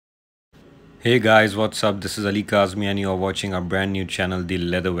Hey guys, what's up? This is Ali Kazmi and you are watching our brand new channel, The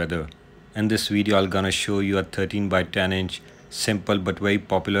Leather Weather. In this video, I'm gonna show you a 13 by 10 inch simple but very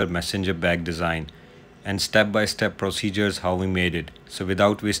popular messenger bag design and step-by-step procedures how we made it. So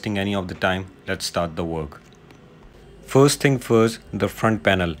without wasting any of the time, let's start the work. First thing first, the front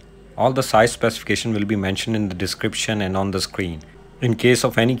panel. All the size specification will be mentioned in the description and on the screen. In case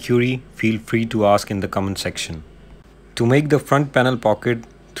of any query, feel free to ask in the comment section. To make the front panel pocket,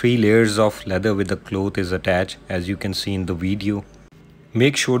 3 layers of leather with the cloth is attached as you can see in the video.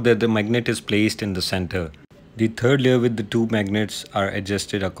 Make sure that the magnet is placed in the center. The third layer with the 2 magnets are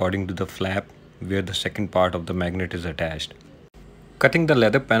adjusted according to the flap where the second part of the magnet is attached. Cutting the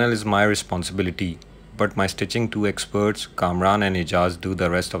leather panel is my responsibility, but my stitching 2 experts Kamran and Ejaz do the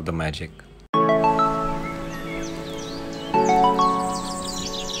rest of the magic.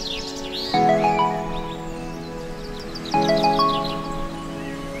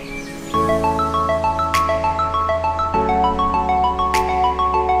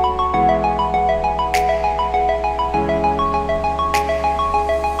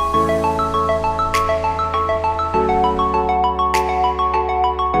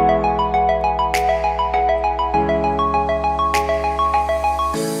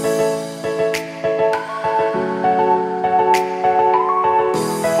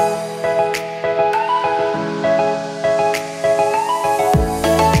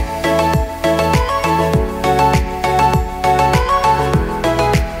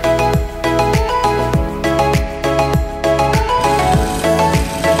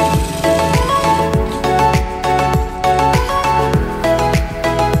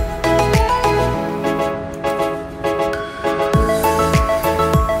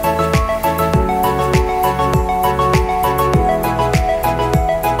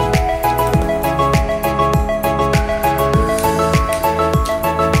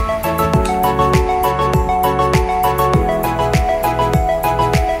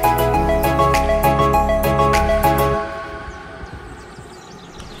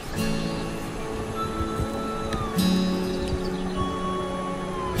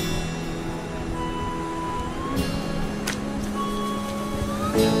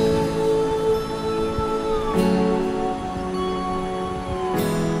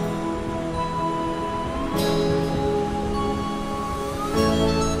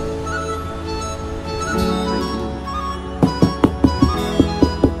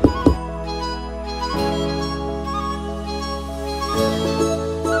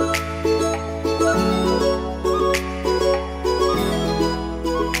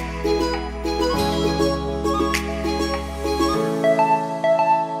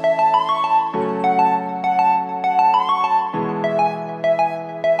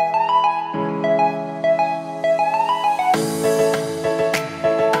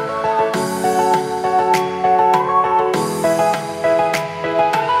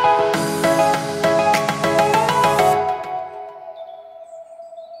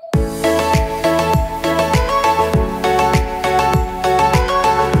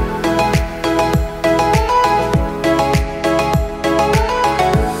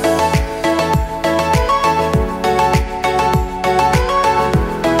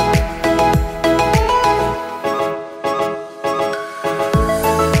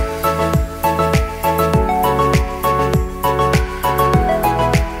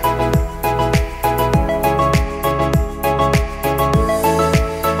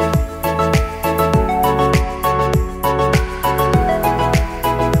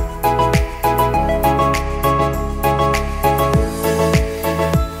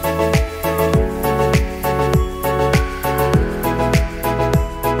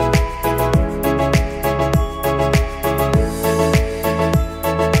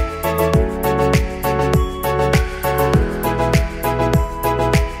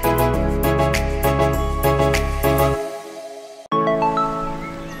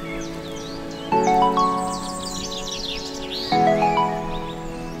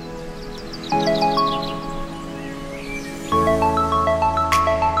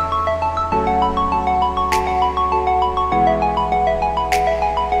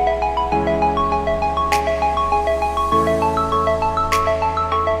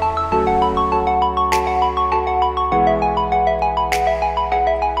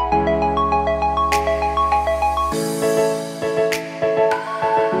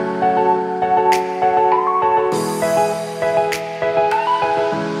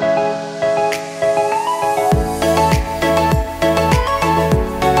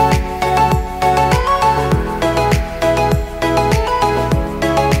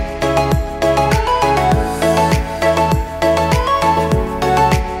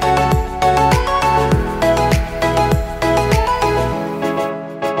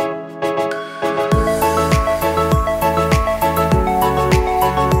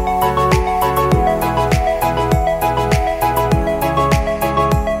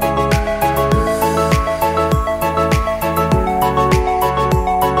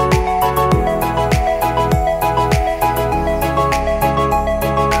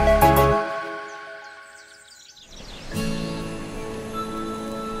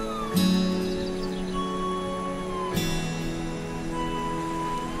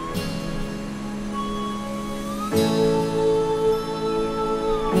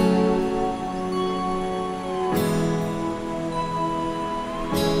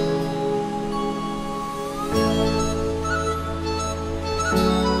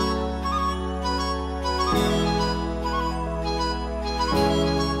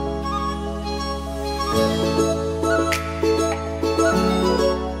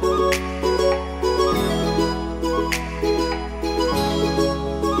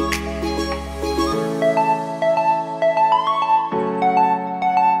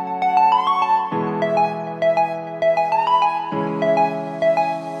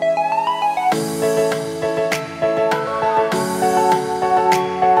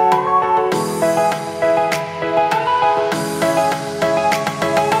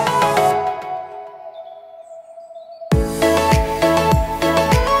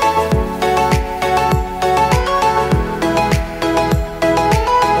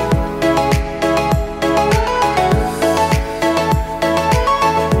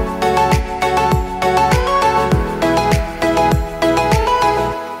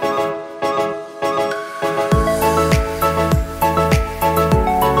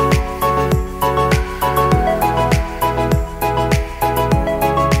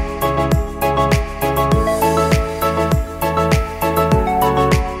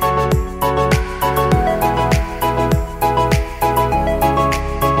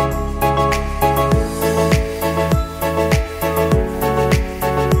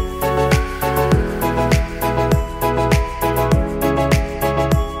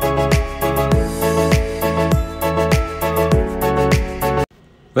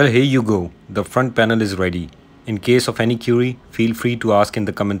 Well, here you go. The front panel is ready. In case of any query, feel free to ask in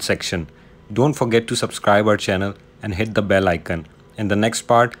the comment section. Don't forget to subscribe our channel and hit the bell icon. In the next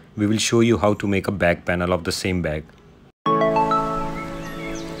part, we will show you how to make a back panel of the same bag.